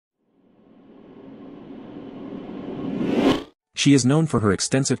She is known for her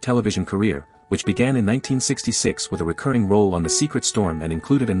extensive television career, which began in 1966 with a recurring role on The Secret Storm and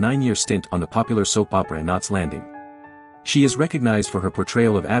included a 9-year stint on the popular soap opera Knots Landing. She is recognized for her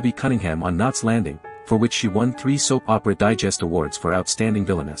portrayal of Abby Cunningham on Knots Landing, for which she won 3 Soap Opera Digest Awards for Outstanding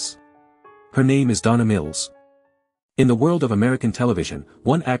Villainess. Her name is Donna Mills. In the world of American television,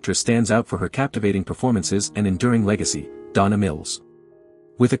 one actress stands out for her captivating performances and enduring legacy, Donna Mills.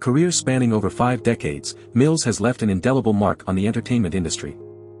 With a career spanning over 5 decades, Mills has left an indelible mark on the entertainment industry.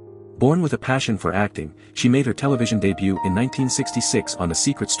 Born with a passion for acting, she made her television debut in 1966 on The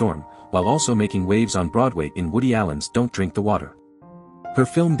Secret Storm, while also making waves on Broadway in Woody Allen's Don't Drink the Water. Her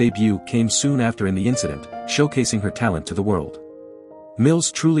film debut came soon after in The Incident, showcasing her talent to the world.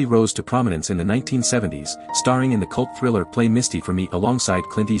 Mills truly rose to prominence in the 1970s, starring in the cult thriller Play Misty for Me alongside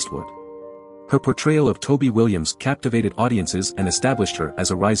Clint Eastwood. Her portrayal of Toby Williams captivated audiences and established her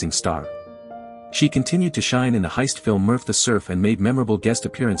as a rising star. She continued to shine in the heist film Murph the Surf and made memorable guest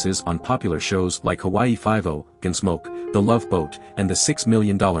appearances on popular shows like Hawaii Five-0, Gunsmoke, The Love Boat, and The $6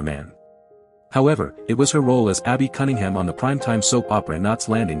 Million Man. However, it was her role as Abby Cunningham on the primetime soap opera Knots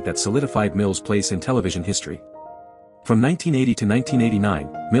Landing that solidified Mills' place in television history. From 1980 to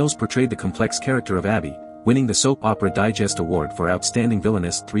 1989, Mills portrayed the complex character of Abby, winning the Soap Opera Digest Award for Outstanding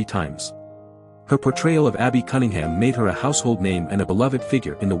Villainess 3 times. Her portrayal of Abby Cunningham made her a household name and a beloved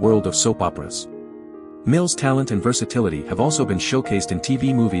figure in the world of soap operas. Mills' talent and versatility have also been showcased in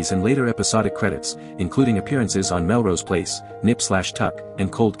TV movies and later episodic credits, including appearances on Melrose Place, Nip/Tuck,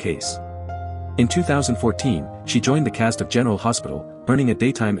 and Cold Case. In 2014, she joined the cast of General Hospital, earning a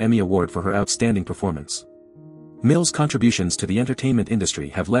Daytime Emmy Award for her outstanding performance. Mills' contributions to the entertainment industry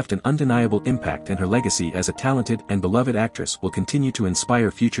have left an undeniable impact, and her legacy as a talented and beloved actress will continue to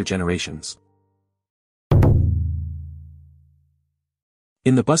inspire future generations.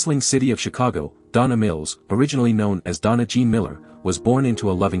 In the bustling city of Chicago, Donna Mills, originally known as Donna Jean Miller, was born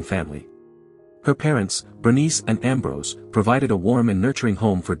into a loving family. Her parents, Bernice and Ambrose, provided a warm and nurturing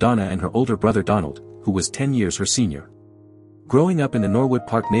home for Donna and her older brother Donald, who was 10 years her senior. Growing up in the Norwood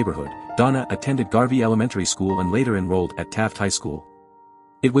Park neighborhood, Donna attended Garvey Elementary School and later enrolled at Taft High School.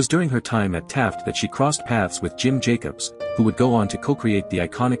 It was during her time at Taft that she crossed paths with Jim Jacobs, who would go on to co-create the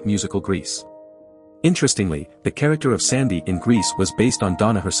iconic musical Grease. Interestingly, the character of Sandy in Grease was based on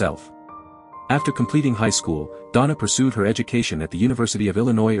Donna herself. After completing high school, Donna pursued her education at the University of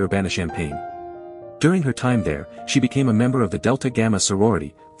Illinois Urbana-Champaign. During her time there, she became a member of the Delta Gamma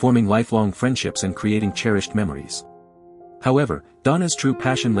sorority, forming lifelong friendships and creating cherished memories. However, Donna's true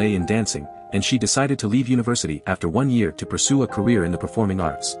passion lay in dancing, and she decided to leave university after 1 year to pursue a career in the performing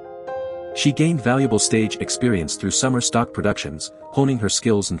arts. She gained valuable stage experience through summer stock productions, honing her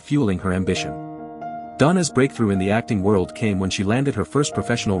skills and fueling her ambition. Donna's breakthrough in the acting world came when she landed her first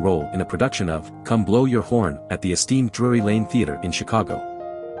professional role in a production of Come Blow Your Horn at the esteemed Drury Lane Theater in Chicago.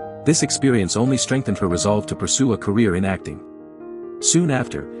 This experience only strengthened her resolve to pursue a career in acting. Soon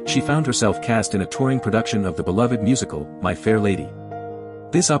after, she found herself cast in a touring production of the beloved musical, My Fair Lady.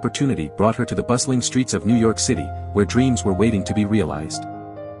 This opportunity brought her to the bustling streets of New York City, where dreams were waiting to be realized.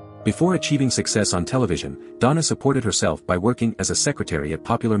 Before achieving success on television, Donna supported herself by working as a secretary at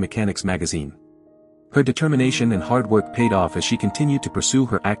Popular Mechanics magazine. Her determination and hard work paid off as she continued to pursue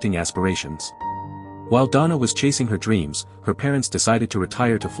her acting aspirations. While Donna was chasing her dreams, her parents decided to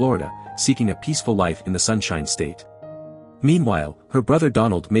retire to Florida, seeking a peaceful life in the Sunshine State. Meanwhile, her brother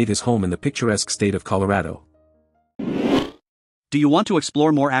Donald made his home in the picturesque state of Colorado. Do you want to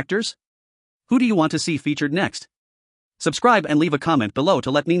explore more actors? Who do you want to see featured next? Subscribe and leave a comment below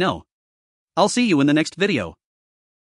to let me know. I'll see you in the next video.